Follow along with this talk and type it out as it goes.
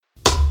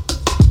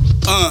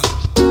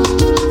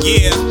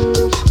Yeah.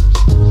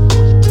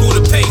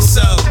 Buddha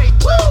Peso.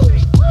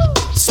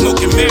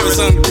 Smoking mirrors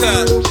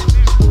uncut.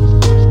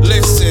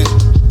 Listen,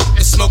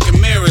 it's smoking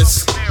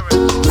mirrors.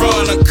 Raw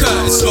and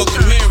uncut, it's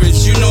smoking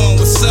mirrors. You know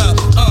what's up.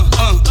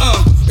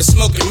 It's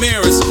smoking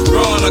mirrors.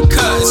 Raw and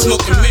uncut, it's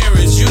smoking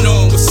mirrors. You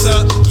know what's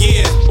up.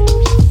 Yeah.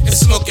 It's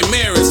smoking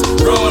mirrors.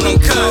 Raw and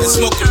uncut, it's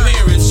smoking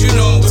mirrors. You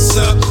know what's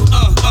up.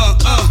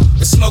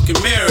 It's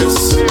smoking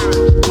mirrors.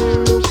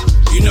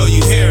 You know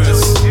you hear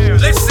us.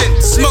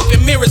 Listen,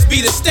 smoking mirrors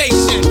be the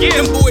station.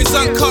 Them boys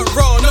uncut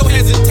raw, no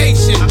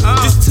hesitation.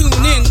 Just tune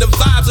in, the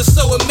vibes are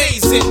so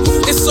amazing.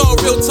 It's all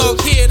real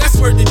talk here, that's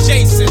word to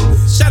Jason.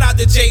 Shout out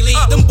to Jay Lee,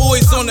 them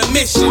boys on a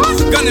mission.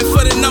 Gunning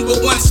for the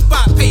 #1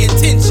 spot, pay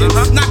attention.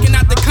 Knocking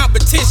out the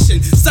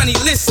competition, Sonny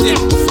listed.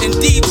 In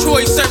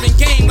Detroit, serving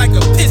game like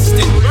a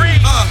piston.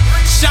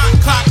 Shot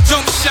clock,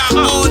 jump shot,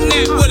 all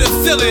net with a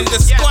feeling. The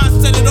squad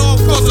set it off,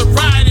 cause a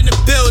riot in the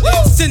building.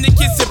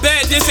 Syndicates are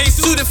bad, this ain't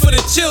suited for the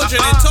children.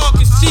 And talk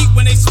is cheap,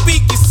 when they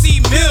speak you see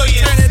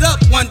millions. Turn it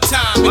up one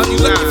time, if you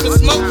looking for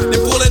smoke,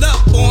 then pull it up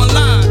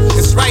online.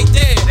 It's right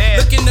there,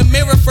 look in the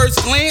mirror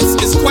first glance,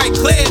 it's quite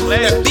clear.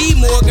 That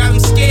B-more got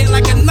them scared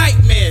like a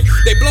nightmare.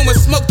 They blowing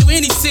smoke through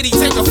any city,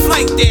 take a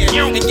flight there.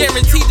 And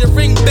guaranteed to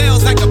ring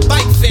bells like a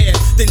bike fair.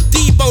 Then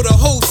Debo the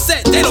whole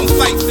set, they don't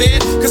fight fair.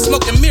 Cause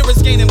smoking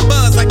mirrors gaining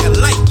buzz like a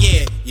light,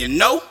 yeah. You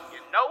know?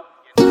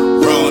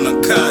 Raw and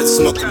uncut,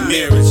 smoking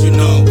mirrors, you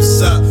know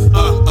what's up.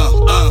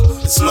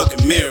 It's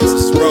smoking mirrors,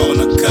 it's raw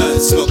and uncut,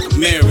 it's smoking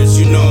mirrors,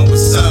 you know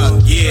what's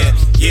up. Yeah,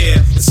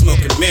 it's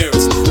smoking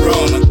mirrors,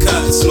 raw and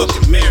uncut, it's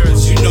smoking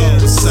mirrors, you know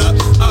what's up.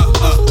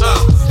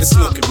 It's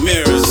smoking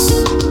mirrors,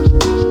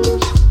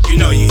 you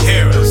know you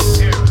hear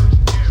us.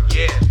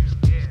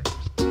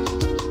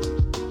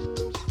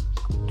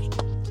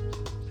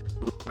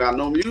 Got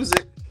no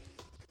music.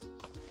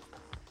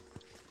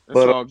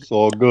 But it's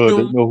all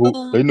good.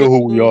 They know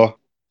who we are.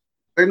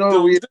 They know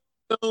who we are.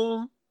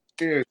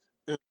 They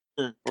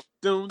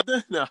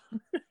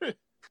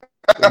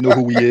know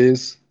who we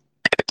is.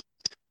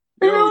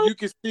 Yo, you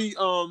can see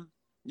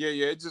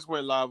it just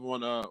went live on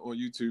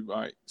YouTube.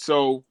 All right.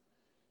 So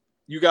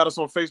you got us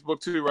on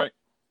Facebook too, right?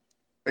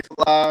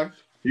 Facebook Live,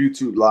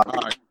 YouTube Live.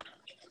 All right.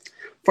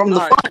 From the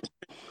front.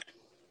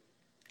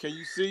 Can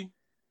you see?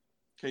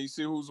 Can you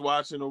see who's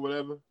watching or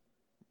whatever?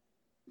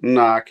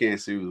 Nah, I can't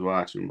see who's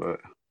watching,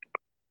 but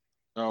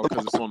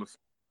because it's on the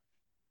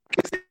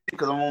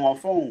because I'm on my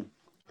phone.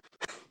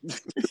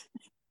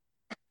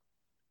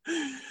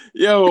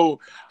 Yo,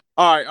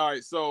 all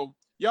right. So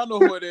y'all know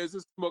who it is.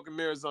 It's Smoking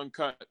Mirrors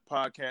Uncut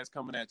podcast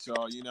coming at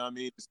y'all. You know what I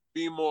mean? It's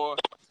B-more.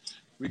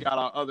 We got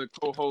our other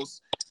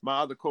co-hosts, my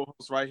other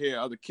co-hosts right here,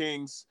 other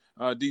Kings,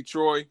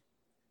 Detroit.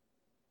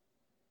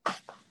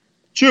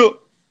 Chill.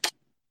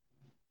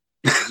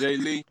 Jay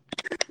Lee.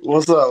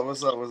 What's up?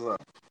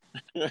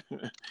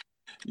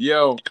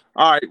 Yo,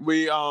 all right.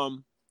 We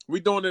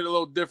doing it a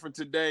little different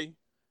today.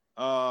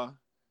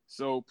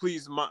 So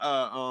please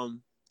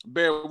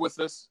bear with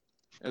us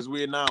as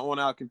we are not on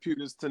our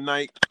computers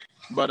tonight.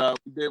 But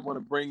we did want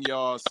to bring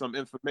y'all some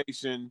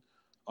information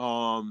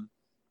about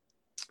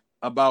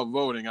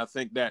voting. I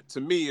think that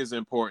to me is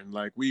important.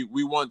 Like we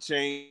want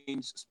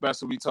change,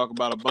 especially we talk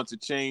about a bunch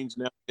of change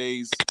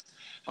nowadays.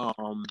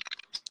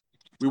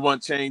 We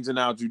want change in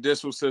our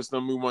judicial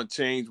system. We want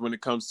change when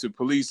it comes to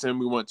policing.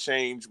 We want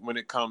change when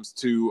it comes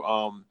to,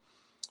 our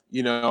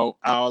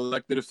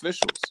elected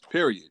officials,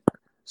 period.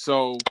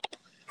 So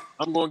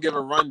I'm going to give a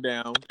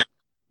rundown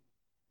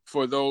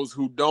for those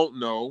who don't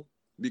know,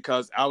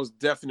 because I was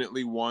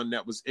definitely one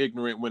that was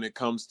ignorant when it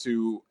comes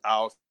to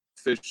our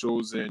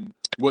officials and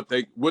what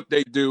they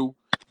do,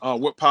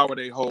 what power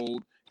they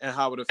hold, and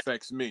how it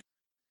affects me.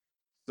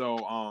 So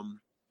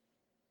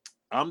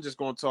I'm just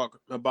going to talk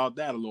about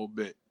that a little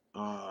bit.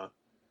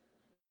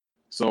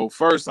 So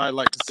first I'd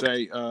like to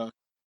say to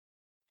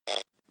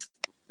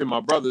my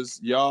brothers,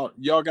 y'all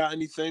got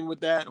anything with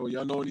that, or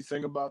y'all know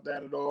anything about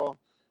that at all?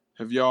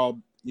 Have y'all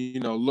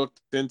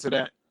looked into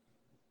that?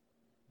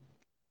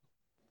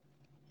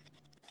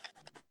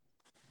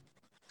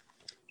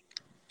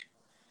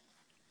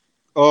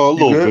 A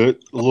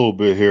little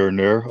bit here and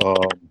there.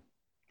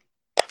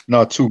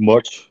 Not too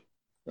much,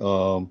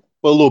 but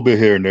a little bit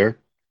here and there.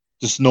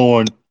 Just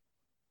knowing,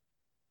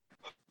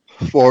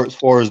 as far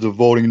as the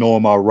voting,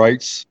 knowing my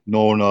rights,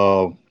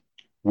 knowing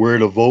where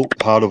to vote,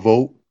 how to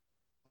vote,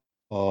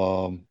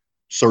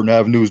 certain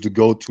avenues to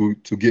go to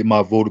get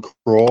my vote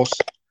across,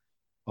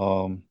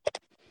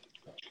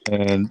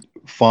 and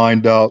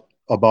find out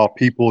about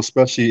people,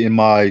 especially in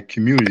my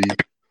community,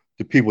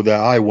 the people that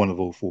I want to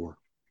vote for.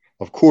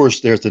 Of course,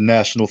 there's the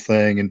national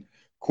thing, and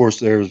of course,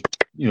 there's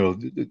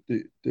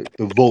the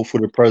vote for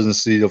the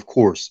presidency, of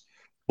course.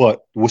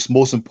 But what's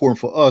most important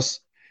for us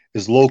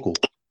is local.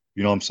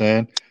 You know what I'm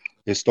saying?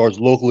 It starts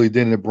locally,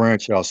 then it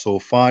branch out. So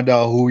find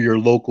out who your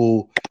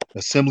local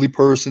assembly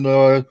person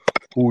are,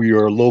 who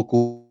your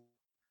local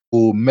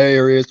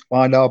mayor is.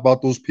 Find out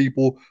about those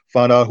people.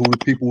 Find out who the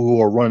people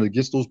who are running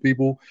against those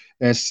people,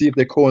 and see if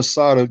they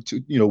coincide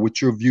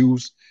with your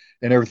views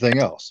and everything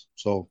else.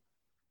 So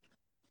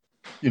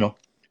you know.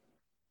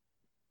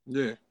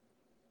 Yeah.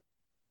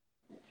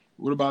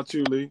 What about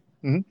you, Lee?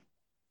 Mm-hmm.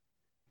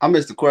 I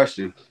missed the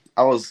question.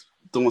 I was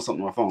doing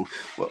something on my phone.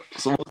 Well,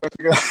 so what was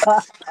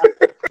I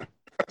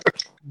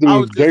Dude,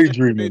 was just saying,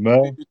 daydreaming,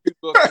 basically, man. did you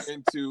look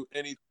into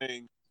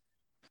anything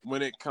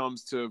when it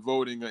comes to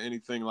voting or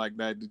anything like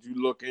that? Did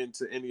you look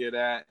into any of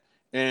that?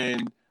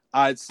 And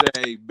I'd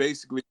say,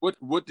 basically,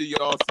 what do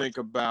y'all think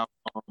about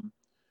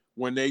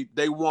when they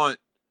want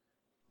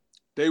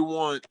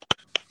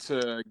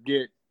to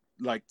get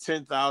like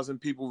 10,000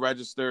 people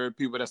registered,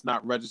 people that's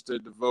not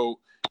registered to vote,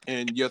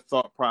 and your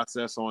thought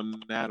process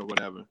on that or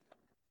whatever?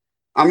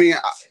 I mean,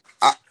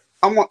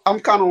 I'm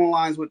kind of on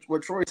lines with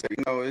what Troy said.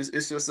 You know,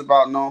 it's just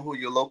about knowing who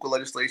your local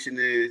legislation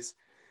is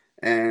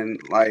and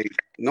like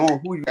knowing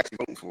who you actually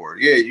voting for.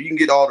 Yeah, you can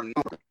get all the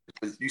numbers,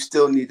 but you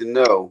still need to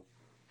know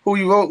who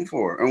you voting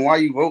for and why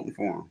you voting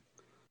for them.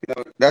 You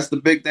know, that's the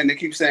big thing. They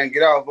keep saying,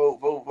 "Get out, vote,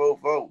 vote, vote,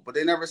 vote," but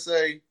they never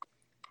say,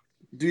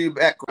 "Do your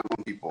background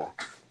on people,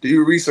 do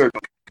your research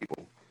on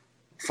people,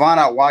 find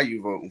out why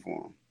you voting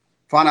for them,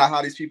 find out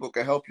how these people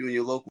can help you in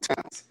your local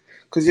towns."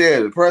 Because yeah,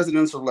 the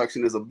presidential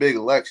election is a big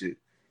election,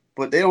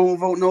 but they don't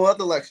vote no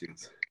other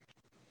elections.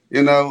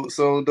 You know,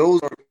 so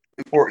those are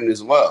important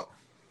as well.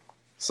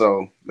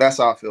 So that's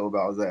how I feel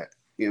about that.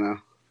 You know.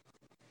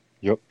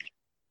 Yep.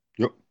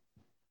 Yep.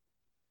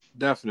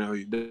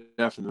 Definitely,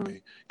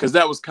 definitely. Because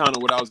that was kind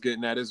of what I was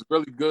getting at. It's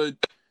really good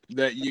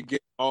that you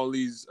get all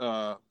these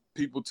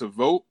people to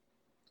vote.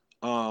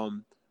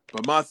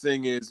 But my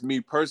thing is,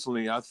 me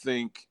personally, I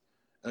think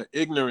an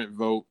ignorant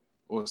vote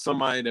or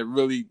somebody that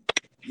really,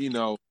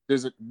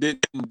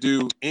 didn't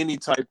do any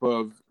type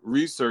of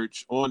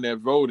research on their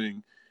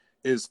voting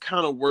is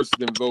kind of worse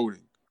than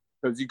voting,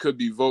 because you could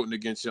be voting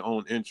against your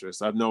own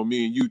interests. I know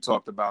me and you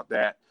talked about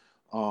that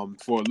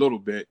for a little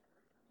bit,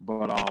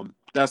 but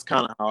that's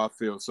kind of how I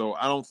feel. So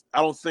I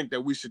don't think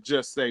that we should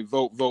just say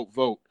vote, vote,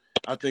 vote.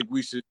 I think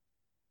we should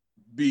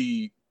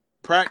be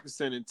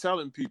practicing and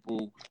telling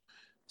people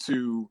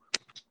to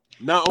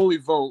not only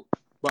vote,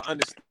 but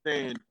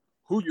understand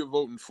who you're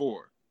voting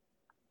for.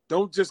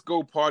 Don't just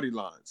go party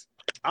lines.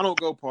 I don't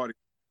go party.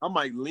 I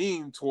might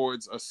lean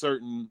towards a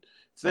certain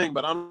thing,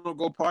 but I don't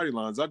go party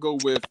lines. I go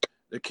with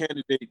the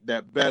candidate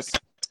that best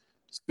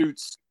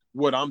suits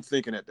what I'm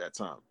thinking at that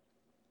time.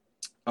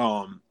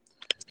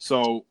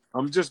 So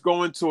I'm just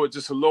going to it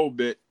just a little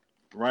bit,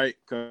 right?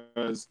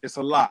 Because it's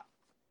a lot.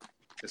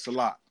 It's a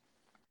lot.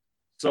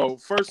 So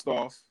first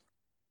off,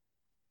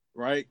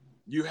 right,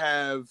 you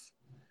have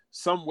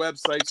some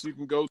websites you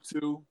can go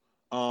to.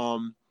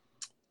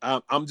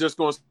 I'm just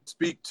going to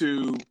speak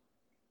to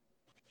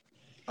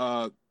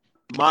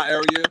my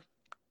area,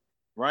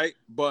 right?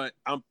 But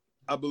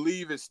I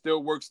believe it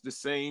still works the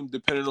same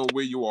depending on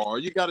where you are. All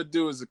you got to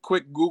do is a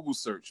quick Google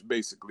search,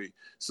 basically.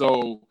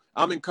 So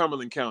I'm in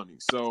Cumberland County.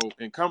 So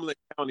in Cumberland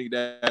County,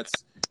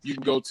 you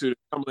can go to the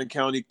Cumberland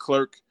County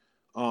Clerk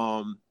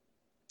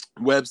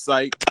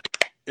website.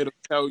 It'll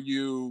tell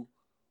you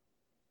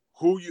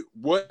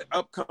what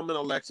upcoming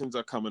elections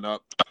are coming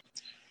up,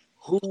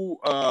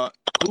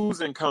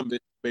 who's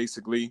incumbent,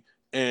 basically,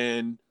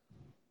 and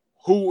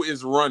who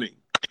is running.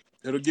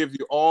 It'll give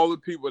you all the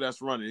people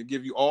that's running. It'll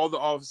give you all the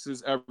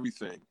offices,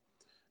 everything.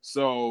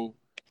 So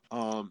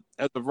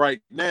as of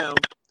right now,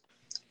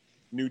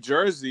 New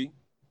Jersey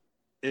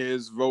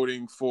is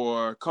voting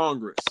for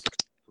Congress,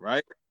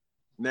 right?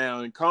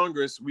 Now in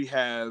Congress,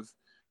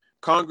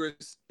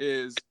 Congress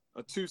is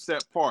a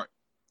two-step part.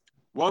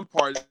 One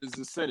part is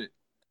the Senate,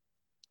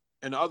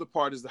 and the other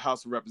part is the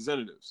House of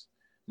Representatives.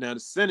 Now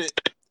the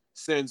Senate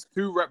sends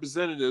 2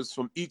 representatives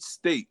from each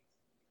state,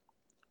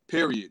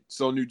 period.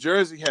 So New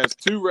Jersey has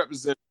 2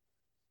 representatives,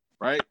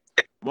 right?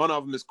 One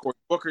of them is Cory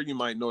Booker. You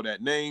might know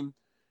that name.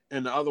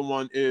 And the other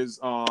one is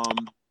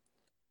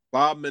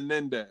Bob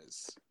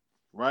Menendez,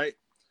 right?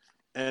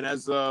 And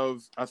as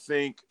of, I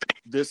think,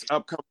 this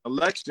upcoming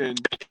election,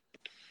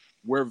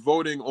 we're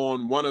voting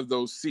on one of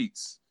those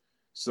seats.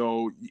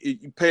 So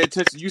you pay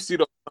attention. You see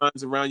those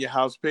signs around your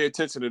house. Pay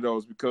attention to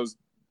those, because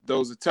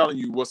those are telling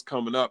you what's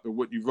coming up and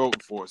what you're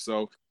voting for.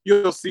 So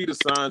you'll see the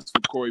signs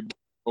for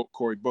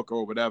Cory Booker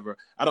or whatever.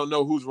 I don't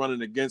know who's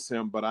running against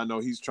him, but I know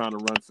he's trying to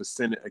run for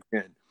Senate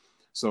again.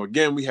 So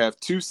again, we have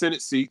 2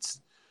 Senate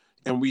seats,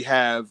 and we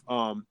have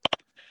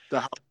the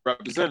House of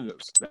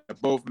Representatives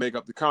that both make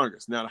up the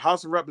Congress. Now, the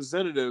House of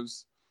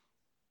Representatives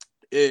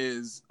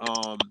is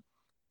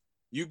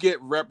you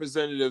get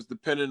representatives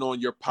depending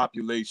on your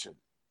population.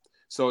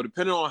 So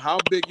depending on how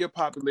big your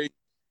population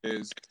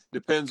is,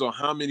 depends on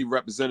how many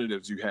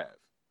representatives you have,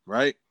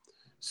 right?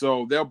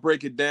 So they'll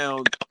break it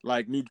down,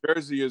 like New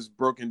Jersey is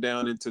broken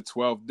down into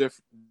 12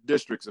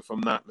 districts, if I'm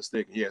not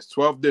mistaken. Yes,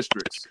 12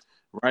 districts,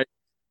 right?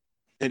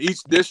 And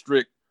each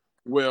district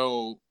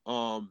will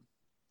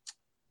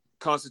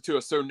constitute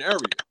a certain area,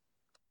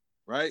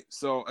 right?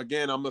 So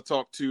again, I'm going to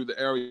talk to the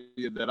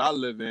area that I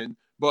live in.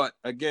 But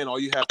again, all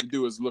you have to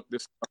do is look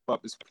this stuff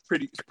up. It's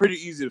pretty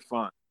easy to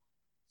find.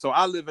 So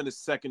I live in the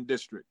 2nd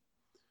district.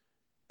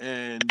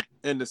 And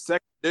in the 2nd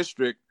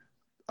district,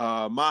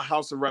 my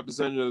House of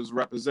Representatives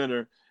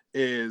representative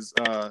is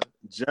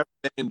Jeff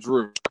Van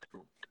Drew,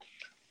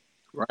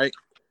 right?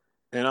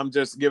 And I'm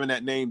just giving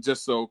that name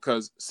just so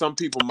because some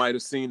people might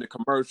have seen the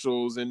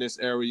commercials in this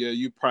area.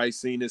 You've probably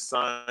seen his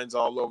signs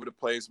all over the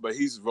place, but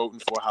he's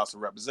voting for House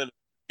of Representatives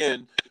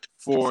again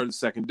for the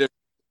second district.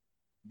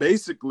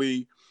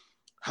 Basically,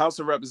 House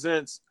of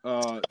Representatives,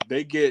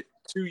 they get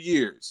 2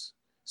 years.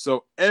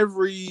 So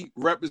every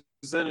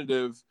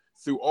representative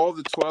through all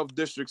the 12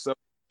 districts of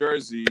New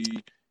Jersey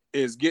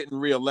is getting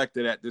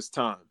reelected at this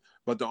time.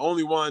 But the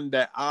only one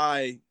that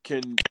I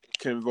can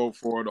vote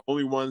for, the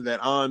only one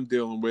that I'm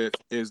dealing with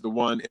is the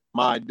one in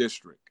my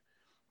district.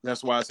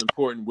 That's why it's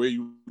important where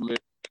you live,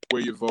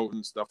 where you vote,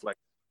 and stuff like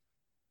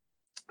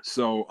that.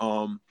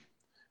 So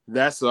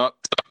that's up.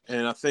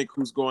 And I think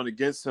who's going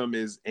against him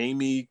is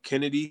Amy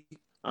Kennedy,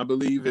 I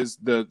believe, is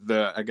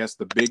the I guess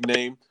the big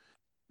name.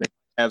 They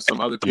have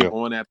some other people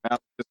on that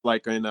ballot, just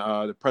like in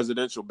the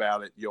presidential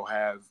ballot. You'll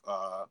have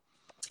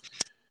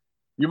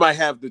you might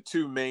have the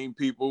two main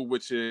people,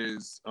 which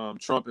is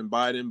Trump and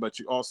Biden, but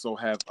you also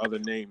have other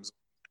names.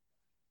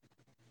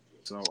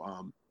 So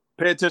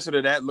pay attention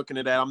to that. Looking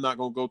at that, I'm not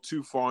going to go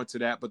too far into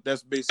that, but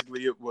that's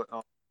basically it with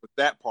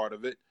that part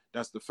of it.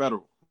 That's the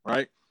federal,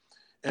 right?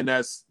 And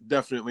that's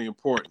definitely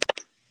important.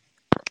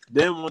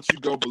 Then once you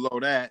go below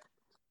that,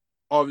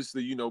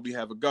 obviously, you know, we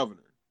have a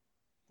governor,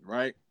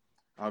 right?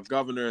 Our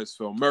governor is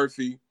Phil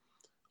Murphy.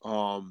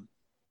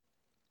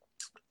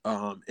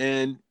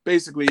 And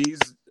basically he's,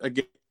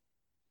 again,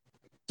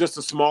 just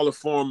a smaller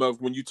form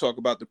of when you talk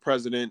about the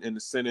president and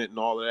the Senate and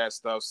all of that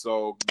stuff.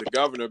 So the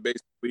governor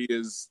basically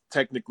is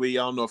technically,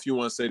 I don't know if you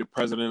want to say the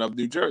president of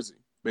New Jersey.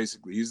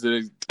 Basically, he's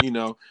the, you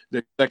know,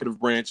 the executive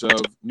branch of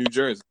New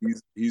Jersey.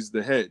 He's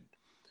the head,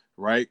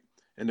 right?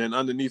 And then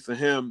underneath of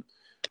him,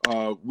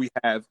 we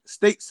have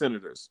state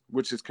senators,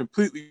 which is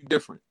completely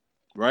different,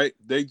 right?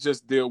 They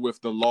just deal with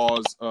the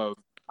laws of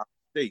our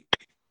state.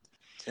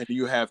 And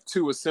you have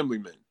 2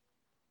 assemblymen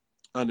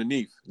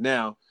underneath.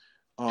 Now,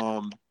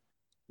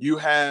 you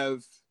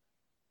have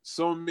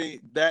so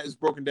many, that is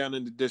broken down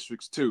into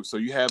districts too. So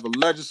you have a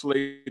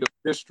legislative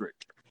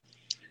district.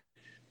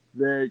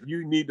 There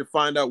you need to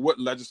find out what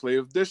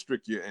legislative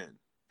district you're in.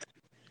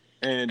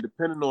 And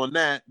depending on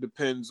that,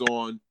 depends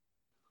on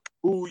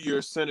who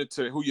your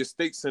senator, who your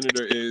state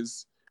senator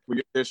is for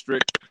your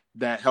district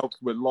that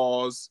helps with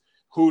laws,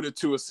 who the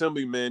 2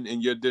 assemblymen in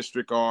your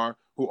district are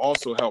who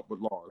also help with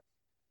laws.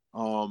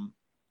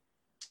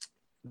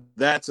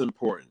 That's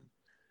important.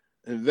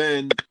 And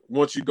then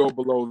once you go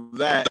below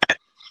that,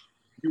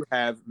 you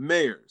have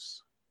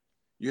mayors.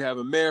 You have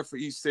a mayor for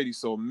each city.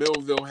 So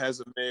Millville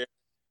has a mayor,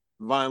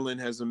 Vineland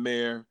has a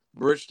mayor,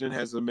 Bridgeton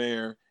has a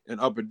mayor,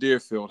 and Upper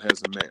Deerfield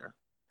has a mayor.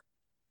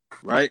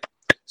 Right?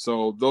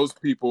 So those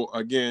people,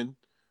 again,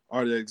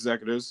 are the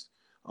executors.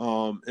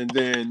 And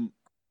then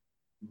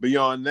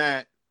beyond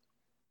that,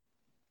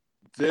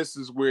 this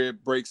is where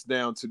it breaks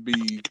down to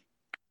be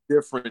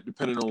different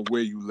depending on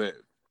where you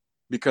live.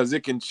 Because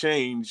it can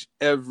change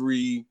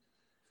every,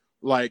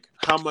 like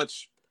how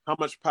much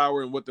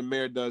power and what the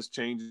mayor does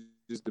changes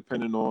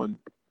depending on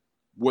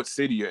what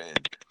city you're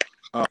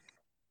in.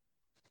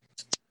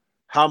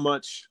 How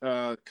much,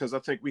 because I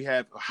think we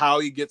have how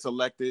he gets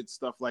elected,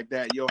 stuff like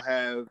that. You'll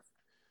have,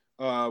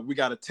 we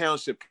got a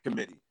township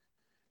committee.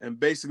 And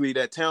basically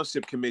that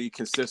township committee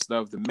consists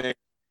of the mayor,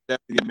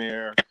 deputy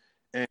mayor,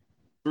 and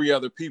 3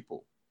 other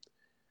people.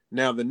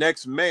 Now, the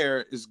next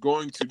mayor is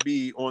going to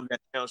be on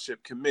that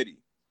township committee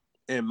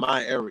in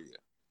my area.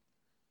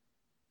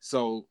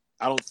 So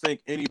I don't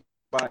think anybody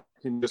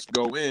can just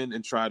go in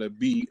and try to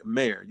be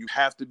mayor. You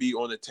have to be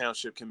on the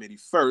township committee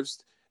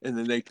first, and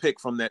then they pick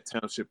from that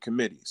township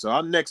committee. So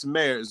our next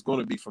mayor is going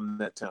to be from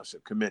that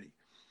township committee.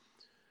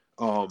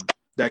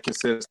 That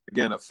consists,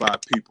 again, of 5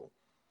 people.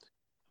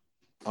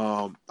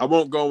 I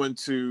won't go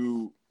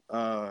into,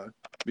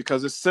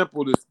 because it's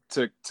simple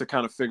to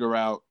kind of figure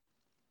out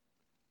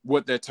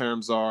what their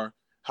terms are,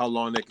 how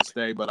long they can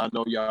stay. But I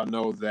know y'all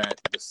know that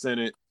the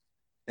Senate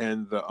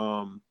and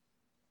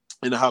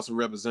in the House of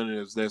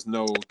Representatives, there's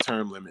no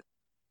term limit.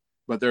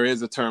 But there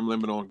is a term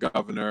limit on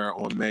governor,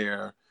 on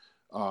mayor,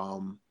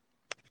 and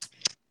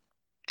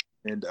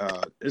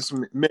it's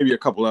maybe a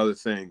couple other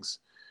things.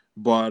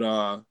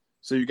 But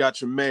so you got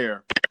your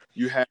mayor,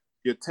 you have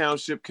your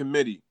township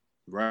committee,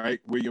 right,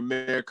 where your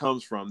mayor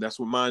comes from. That's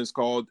what mine is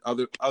called.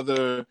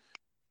 Other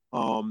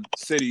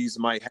cities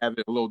might have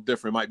it a little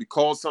different. It might be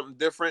called something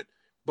different,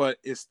 but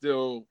it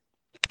still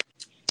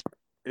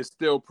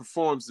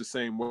performs the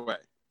same way.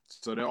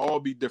 So they'll all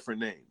be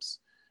different names,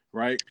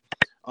 right?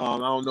 I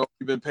don't know if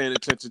you've been paying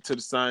attention to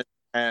the sign.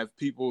 Have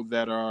people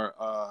that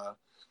are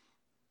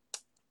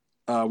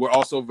we're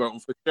also voting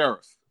for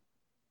sheriff.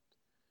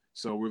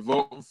 So we're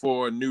voting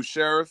for a new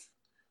sheriff.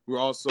 We're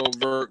also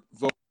voting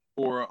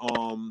for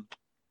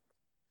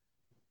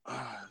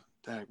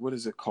what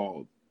is it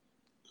called?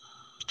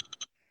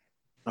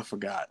 I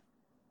forgot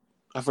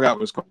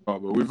what it's called.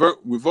 But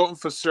we're voting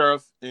for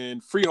sheriff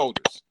and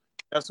freeholders.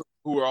 That's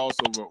who we're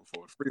also voting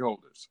for.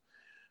 Freeholders.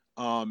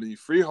 The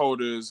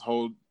freeholders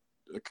hold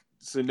a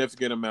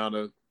significant amount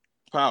of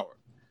power.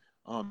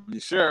 The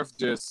sheriff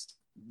just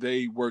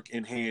they work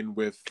in hand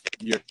with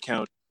your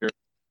county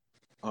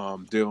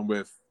dealing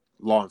with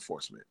law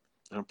enforcement.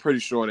 I'm pretty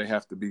sure they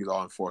have to be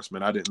law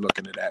enforcement. I didn't look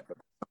into that, but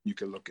you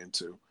can look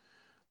into.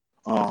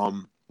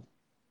 And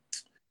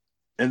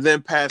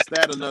then past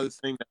that, another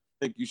thing that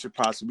I think you should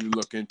possibly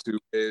look into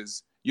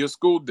is your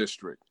school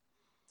district.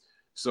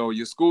 So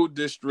your school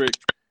district,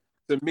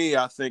 to me,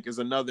 I think is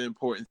another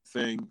important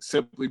thing,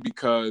 simply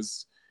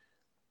because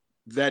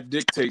that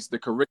dictates the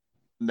curriculum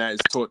that is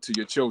taught to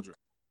your children.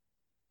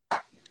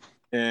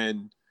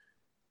 And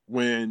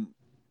when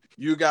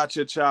you got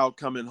your child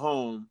coming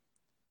home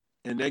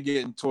and they're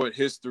getting taught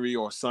history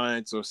or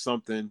science or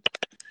something,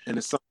 and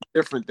it's something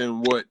different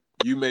than what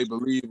you may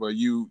believe or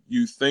you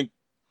think,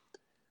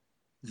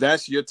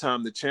 that's your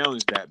time to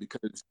challenge that,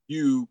 because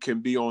you can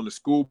be on the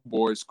school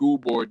board. School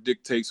board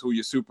dictates who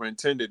your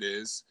superintendent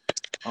is.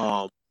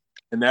 And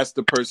that's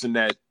the person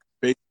that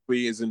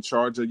basically is in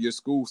charge of your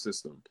school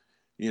system.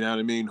 You know what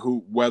I mean?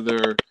 What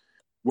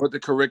the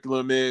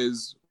curriculum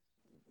is,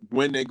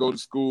 when they go to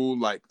school,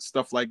 like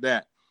stuff like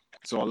that.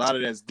 So a lot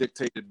of that's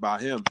dictated by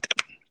him.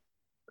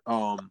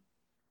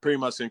 Pretty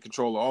much in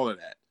control of all of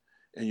that.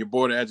 And your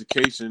board of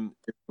education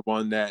is the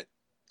one that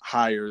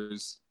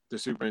hires the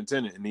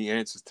superintendent, and he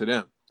answers to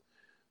them.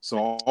 So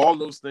all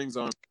those things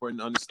are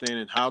important,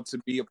 understanding how to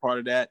be a part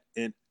of that.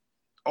 And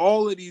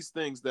all of these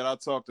things that I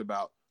talked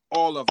about,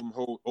 all of them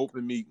hold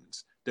open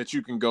meetings that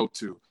you can go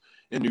to.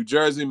 In New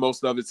Jersey,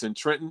 most of it's in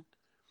Trenton.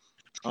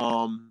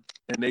 And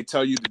they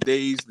tell you the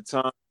days, the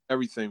time,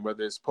 everything,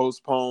 whether it's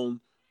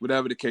postponed,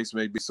 whatever the case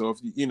may be. So if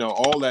you know,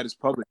 all that is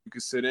public, you can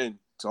sit in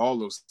to all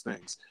those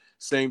things.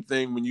 Same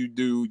thing when you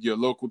do your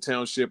local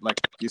township, like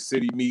your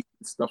city meet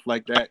and stuff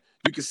like that.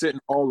 You can sit in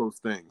all those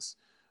things.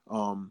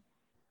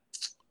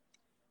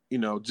 You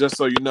know, just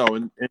so you know,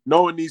 and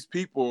knowing these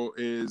people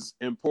is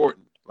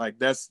important. Like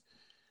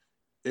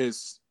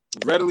it's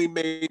readily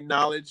made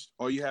knowledge.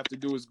 All you have to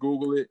do is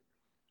Google it,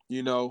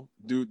 you know,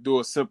 do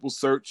a simple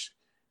search,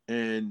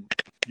 and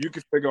you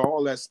can figure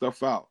all that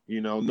stuff out, you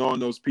know,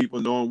 knowing those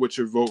people, knowing what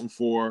you're voting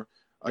for.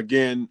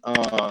 Again,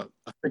 I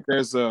think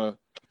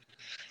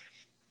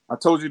I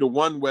told you the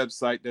one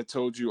website that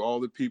told you all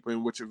the people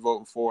and what you're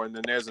voting for, and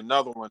then there's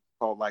another one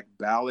called like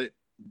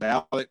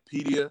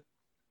Ballotpedia,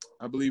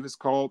 I believe it's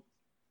called.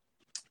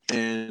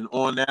 And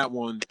on that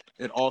one,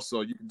 you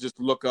can just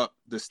look up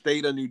the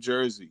state of New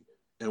Jersey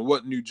and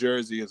what New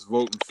Jersey is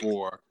voting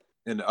for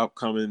in the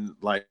upcoming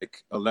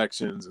like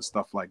elections and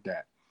stuff like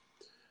that.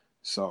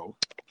 So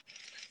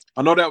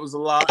I know that was a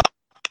lot,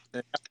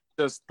 and that's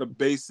just the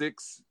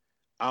basics.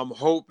 I'm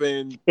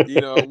hoping, you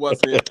know, it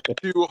wasn't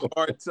too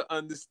hard to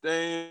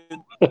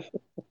understand.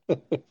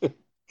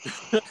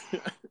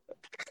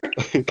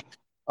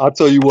 I'll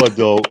tell you what,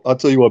 though. I'll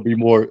tell you what. Be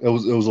more. It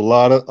was a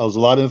lot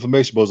of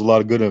information, but it was a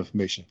lot of good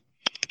information.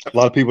 A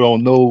lot of people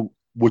don't know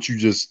what you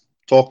just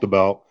talked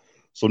about,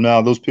 so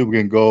now those people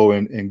can go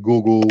and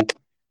Google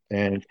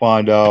and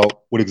find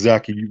out what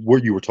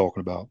you were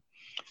talking about.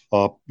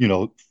 You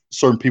know,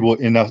 certain people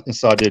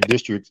inside their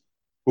districts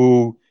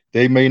who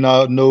they may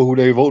not know who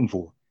they're voting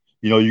for.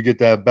 You know, you get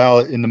that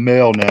ballot in the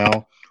mail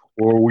now,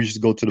 or we used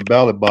to go to the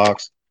ballot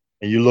box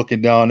and you're looking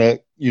down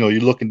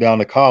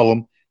the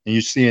column and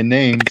you're seeing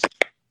names.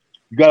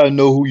 You got to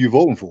know who you're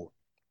voting for.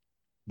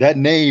 That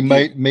name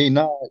may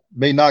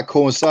not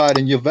coincide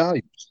in your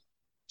values.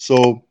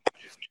 So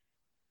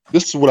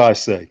this is what I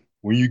say: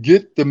 when you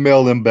get the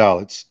mail-in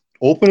ballots,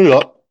 open it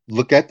up,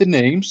 look at the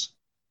names,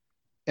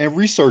 and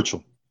research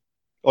them.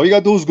 All you got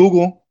to do is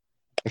Google them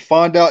and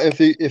find out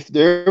if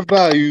their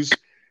values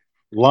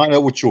line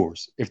up with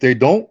yours. If they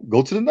don't,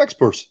 go to the next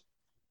person,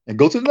 and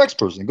go to the next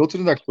person, and go to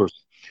the next person.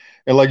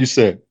 And like you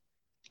said,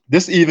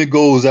 this even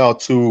goes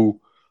out to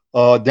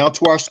down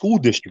to our school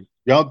district,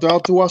 down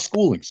to our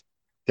schoolings,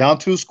 down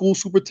to the school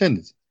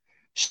superintendents.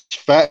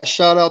 Fat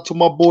shout out to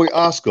my boy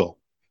Oscar,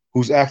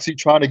 who's actually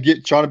trying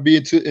to be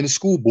in the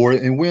school board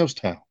in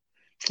Williamstown.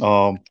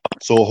 So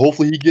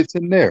hopefully he gets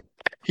in there.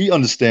 He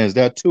understands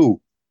that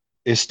too.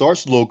 It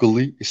starts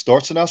locally. It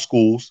starts in our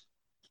schools.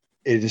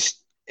 It is,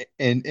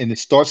 and it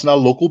starts in our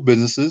local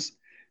businesses,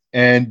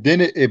 and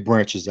then it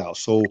branches out.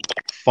 So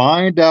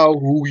find out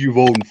who you're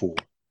voting for.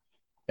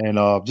 And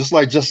just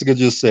like Jessica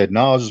just said,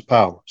 knowledge is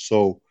power.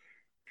 So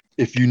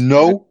if you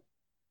know,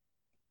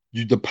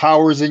 the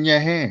power is in your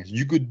hands.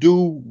 You could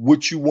do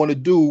what you want to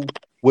do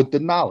with the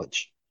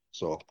knowledge.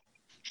 So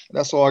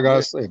that's all I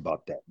gotta say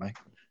about that, man.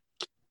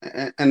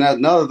 And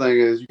another thing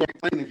is, you can't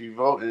complain if you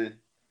vote, and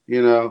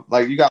you know,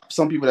 like you got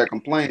some people that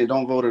complain and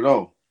don't vote at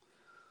all.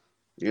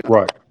 You know?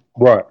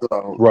 Right.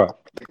 So,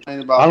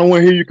 I don't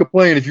want to hear you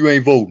complain if you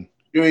ain't voting.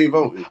 You ain't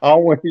voting. I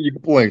don't want to hear you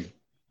complaining.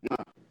 No.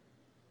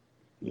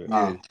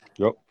 Yeah.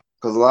 Yep.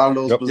 Because a lot of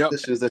those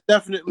positions that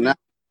definitely not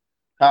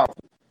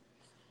powerful.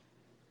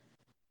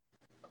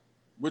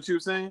 What you were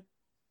saying?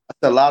 I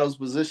said a lot of those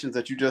positions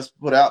that you just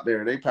put out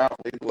there, they powerful.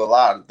 They do a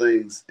lot of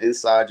things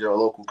inside your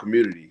local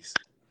communities.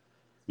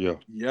 Yeah.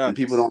 And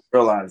people don't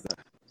realize that.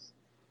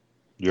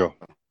 Yeah.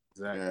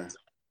 Exactly. Yeah.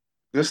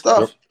 Good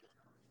stuff.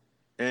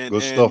 Yep.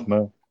 Good stuff,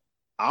 man.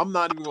 I'm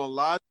not even gonna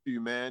lie to you,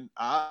 man.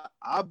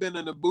 I've been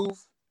in the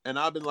booth and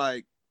I've been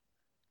like,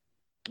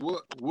 who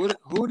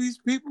are these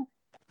people?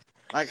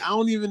 Like, I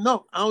don't even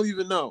know.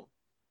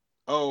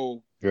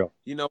 Oh, Yeah.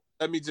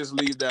 Let me just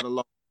leave that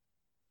alone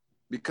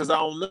because I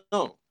don't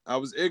know. I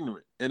was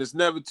ignorant, and it's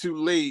never too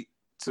late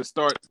to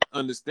start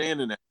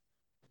understanding that.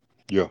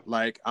 Yeah.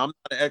 Like, I'm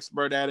not an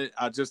expert at it.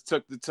 I just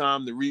took the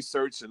time to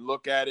research and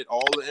look at it.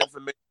 All the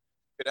information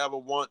you could ever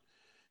want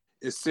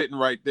is sitting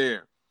right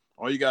there.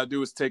 All you gotta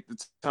do is take the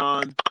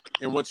time,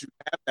 and once you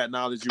have that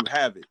knowledge, you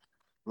have it.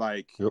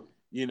 Like, Yep.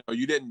 you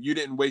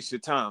didn't waste your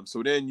time.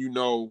 So then you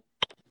know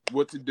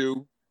what to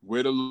do,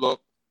 where to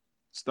look,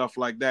 stuff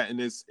like that,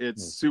 and it's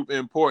super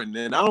important.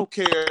 And I don't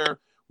care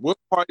what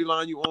party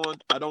line you on.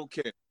 I don't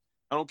care.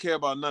 I don't care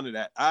about none of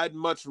that. I'd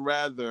much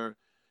rather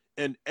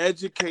an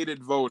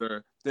educated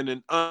voter than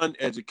an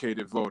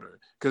uneducated voter,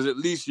 because at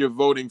least you're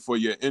voting for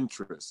your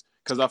interests.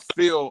 Because I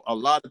feel a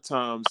lot of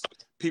times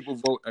people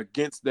vote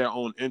against their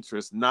own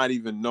interests, not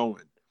even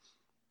knowing.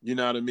 You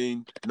know what I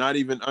mean? Not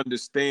even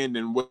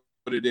understanding what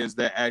it is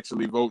they're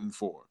actually voting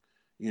for.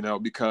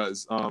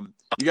 Because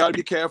you got to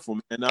be careful,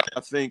 man.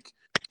 I think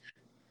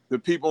the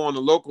people on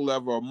the local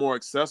level are more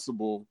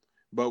accessible,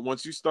 but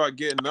once you start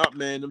getting up,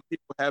 man, them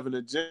people have an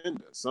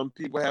agenda. Some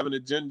people have an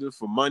agenda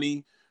for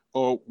money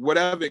or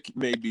whatever it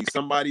may be.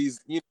 Somebody's,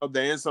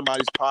 they're in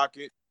somebody's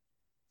pocket.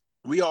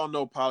 We all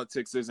know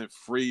politics isn't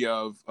free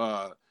of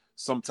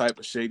some type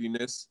of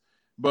shadiness,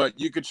 but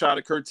you could try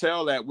to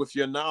curtail that with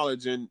your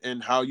knowledge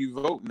and how you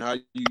vote and how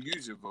you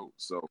use your vote.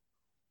 So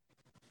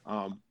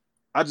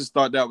I just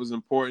thought that was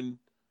important.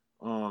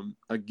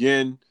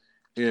 Again,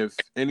 if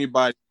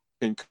anybody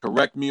can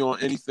correct me on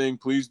anything,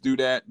 please do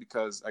that,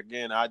 because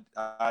again, I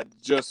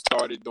just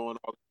started doing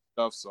all this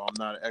stuff, so I'm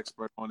not an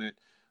expert on it.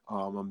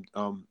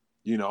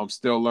 I'm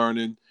still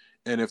learning,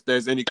 and if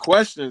there's any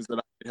questions that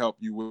I can help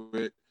you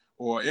with,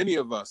 or any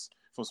of us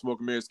from Smoke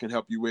and Mirrors can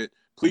help you with,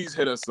 please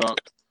hit us up.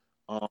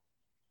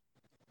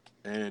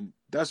 And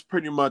that's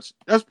pretty much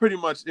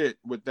it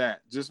with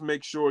that. Just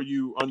make sure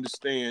you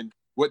understand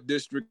what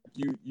district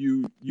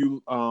you're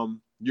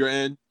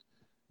in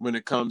when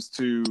it comes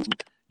to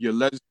your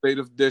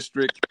legislative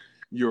district,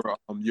 your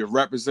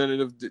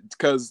representative,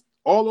 because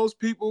all those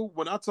people,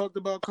 when I talked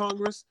about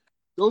Congress,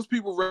 those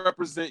people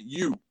represent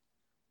you.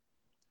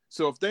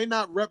 So if they're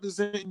not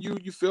representing you,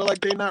 you feel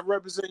like they're not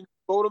representing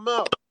you, vote them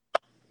out.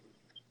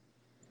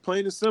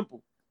 Plain and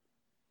simple.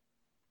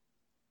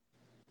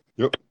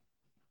 Yep.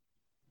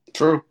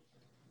 True.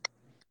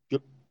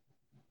 Yep.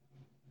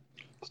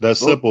 It's that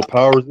simple.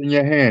 Power is in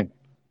your hand.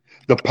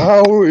 The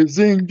power is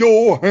in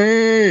your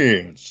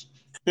hands.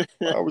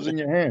 Power's in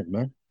your hand,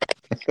 man.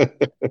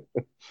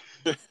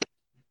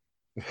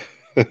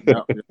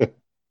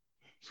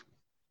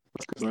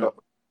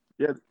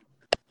 Yeah,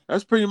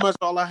 that's pretty much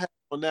all I had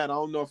on that. I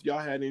don't know if y'all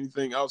had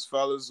anything else,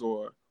 fellas,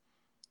 or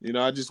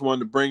I just wanted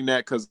to bring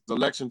that because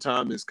election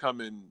time is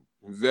coming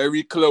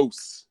very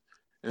close,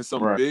 and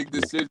some big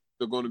decisions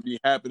are going to be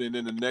happening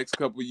in the next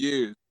couple of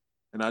years.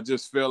 And I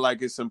just feel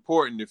like it's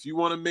important. If you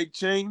want to make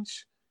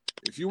change,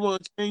 if you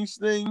want to change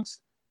things,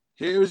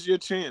 here's your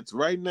chance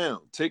right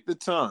now. Take the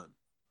time.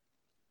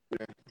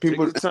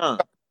 People, take the time.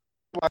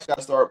 People got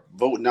to start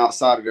voting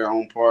outside of their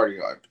own party.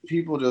 Like,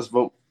 people just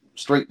vote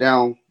straight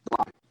down the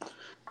line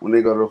when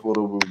they go to the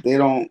photo booth. They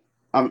don't.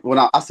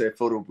 I said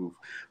photo booth.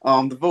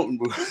 The voting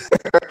booth.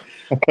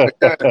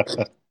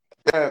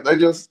 yeah, they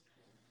just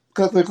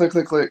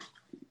click.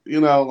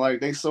 Like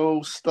they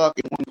so stuck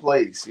in one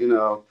place.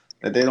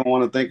 That they don't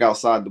want to think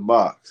outside the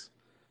box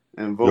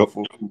and vote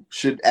for who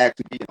should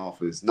actually be in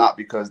office, not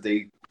because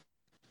they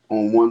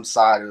on one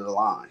side of the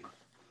line.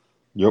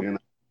 Yep.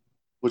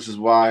 Which is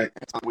why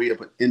we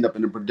end up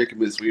in the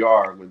predicaments we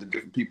are with the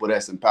different people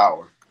that's in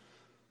power.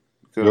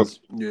 Because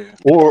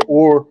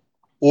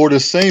or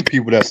the same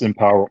people that's in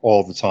power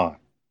all the time,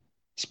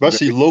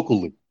 especially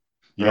locally.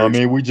 You know what I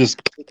mean? We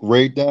just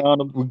rate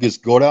down. We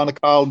just go down the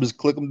column, just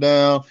click them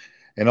down,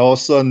 and all of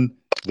a sudden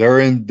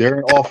they're in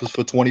office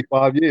for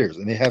 25 years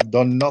and they have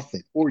done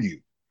nothing for you.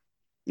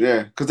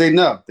 Yeah, because they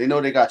know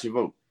they got your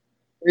vote.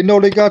 They know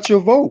they got your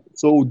vote.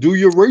 So do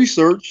your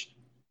research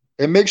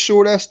and make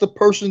sure that's the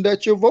person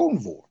that you're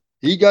voting for.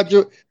 He got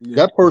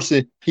that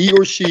person, he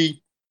or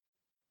she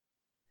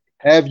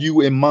have you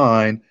in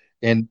mind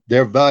and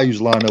their values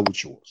line up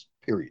with yours.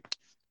 Period.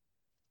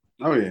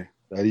 Oh yeah.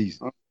 That easy.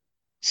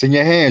 It's in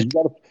your hands.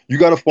 You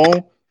got a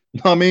phone.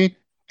 You know what I mean?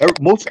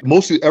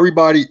 Mostly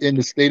everybody in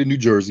the state of New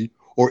Jersey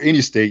or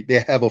any state, they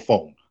have a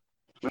phone.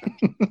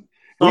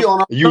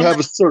 You have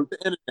a search.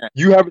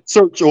 You have a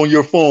search on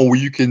your phone where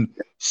you can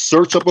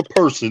search up a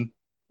person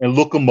and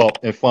look them up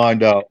and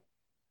find out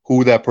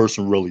who that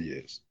person really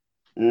is.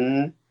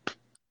 Mm-hmm.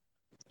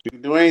 You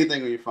can do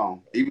anything on your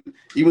phone,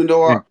 even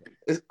though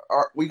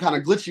we kind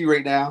of glitchy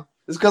right now.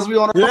 It's because we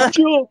on our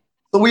phone,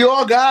 so we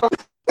all got them.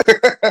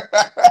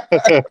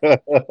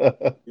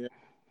 Yeah,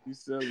 you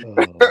silly.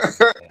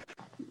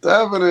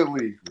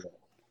 Definitely.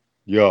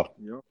 Yeah,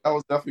 that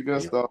was definitely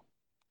good stuff.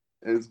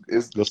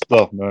 It's good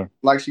stuff, man.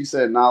 Like she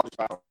said, knowledge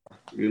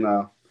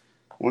power.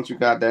 once you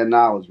got that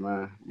knowledge,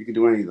 man, you can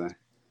do anything.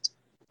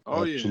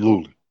 Oh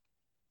Absolutely.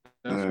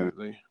 yeah,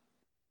 definitely.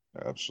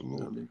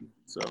 Absolutely. I mean,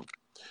 so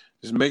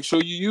just make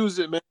sure you use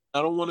it, man.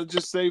 I don't want to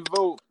just say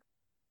vote.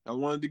 I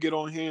wanted to get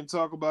on here and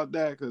talk about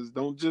that because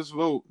don't just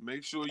vote.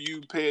 Make sure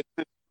you pay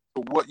attention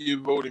to what you're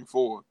voting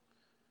for.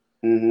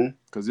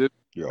 Because it's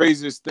the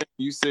craziest thing.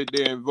 You sit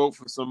there and vote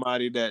for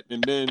somebody that,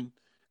 and then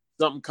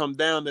something come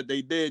down that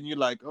they did, and you're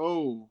like,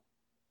 oh,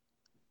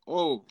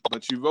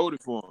 but you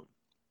voted for them.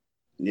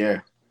 Yeah.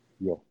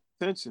 Yeah.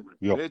 Pay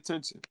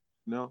attention.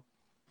 No.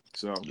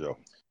 So. Yeah.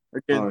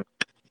 Again.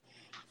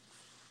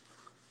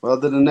 Well,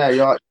 other than that,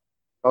 y'all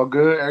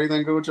good?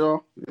 Everything good with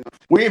y'all? Yeah.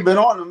 We ain't been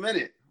on in a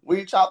minute. We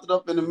ain't chopped it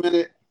up in a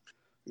minute.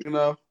 You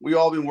know, we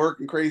all been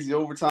working crazy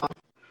overtime.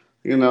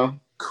 You know,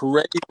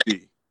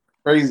 crazy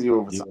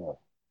overtime. Yeah.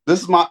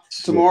 This is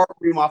tomorrow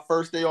will be my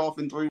first day off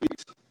in 3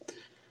 weeks.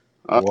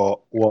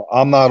 Well,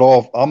 I'm not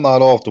off. I'm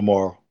not off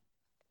tomorrow.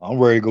 I'm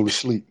ready to go to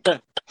sleep.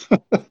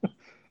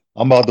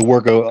 I'm about to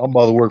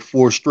work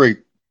 4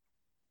 straight.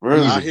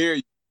 Really? I hear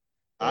you.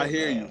 I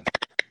hear you.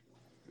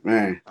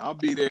 Man. I'll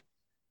be there.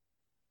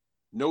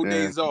 No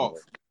days off.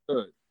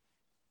 Good.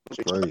 It's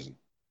crazy.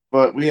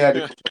 But we had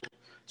to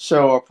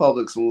show our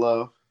public some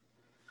love.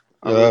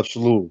 Yeah,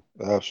 absolutely.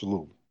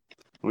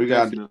 We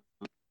got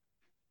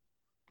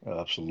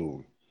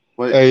absolutely.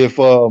 Hey, if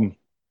the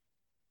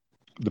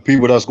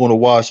people that's going to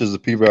watch is the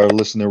people that are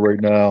listening right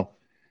now,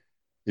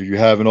 if you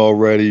haven't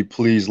already,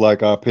 please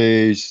like our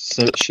page,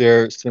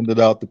 share it, send it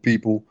out to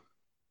people.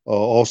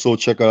 Also,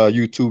 check out our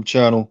YouTube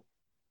channel.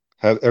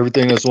 Have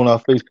everything that's on our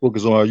Facebook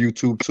is on our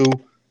YouTube too.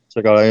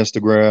 Check out our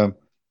Instagram.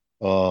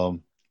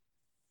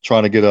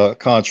 Trying to get a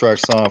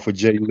contract signed for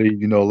Jay Lee.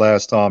 You know,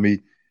 last time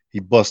he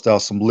bust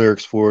out some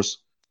lyrics for us,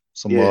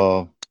 some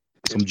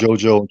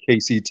JoJo and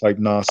KC type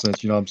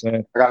nonsense. You know what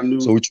I'm saying?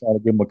 So we're trying to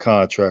give him a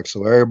contract.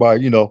 So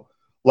everybody, you know,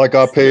 like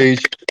our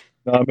page.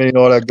 You know what I mean?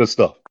 All that good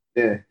stuff.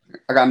 Yeah,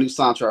 I got a new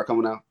soundtrack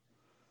coming out.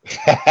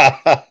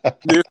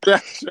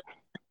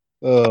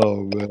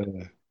 Oh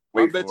man!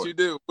 I bet you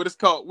do. What is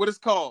called?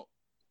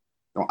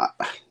 No, I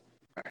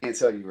can't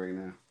tell you right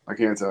now. I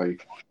can't tell you.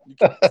 You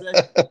can't say.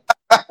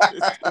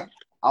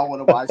 I don't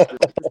want nobody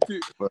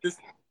stealing.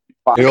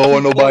 You don't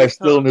want nobody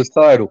stealing this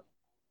title.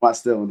 Not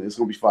stealing it. It's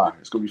gonna be fire.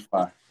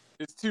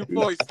 It's 2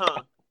 moist,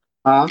 huh?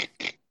 Huh?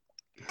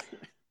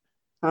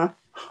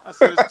 I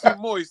said it's 2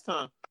 moist,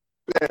 huh?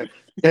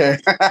 Yeah.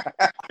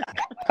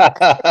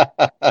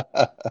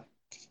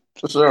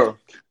 For sure.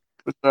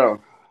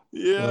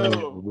 Yeah.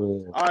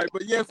 All right,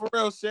 but yeah, for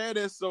real, share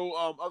this so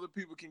other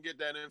people can get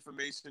that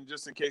information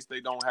just in case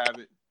they don't have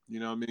it. You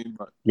know what I mean?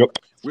 But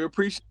we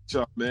appreciate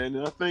y'all, man.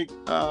 And I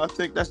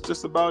think that's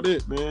just about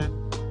it, man.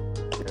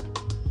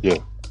 Yeah.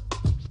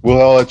 We'll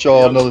holler at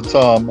y'all another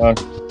time, man.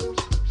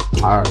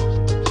 All right.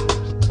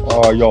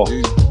 All right, y'all.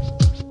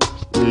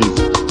 Peace.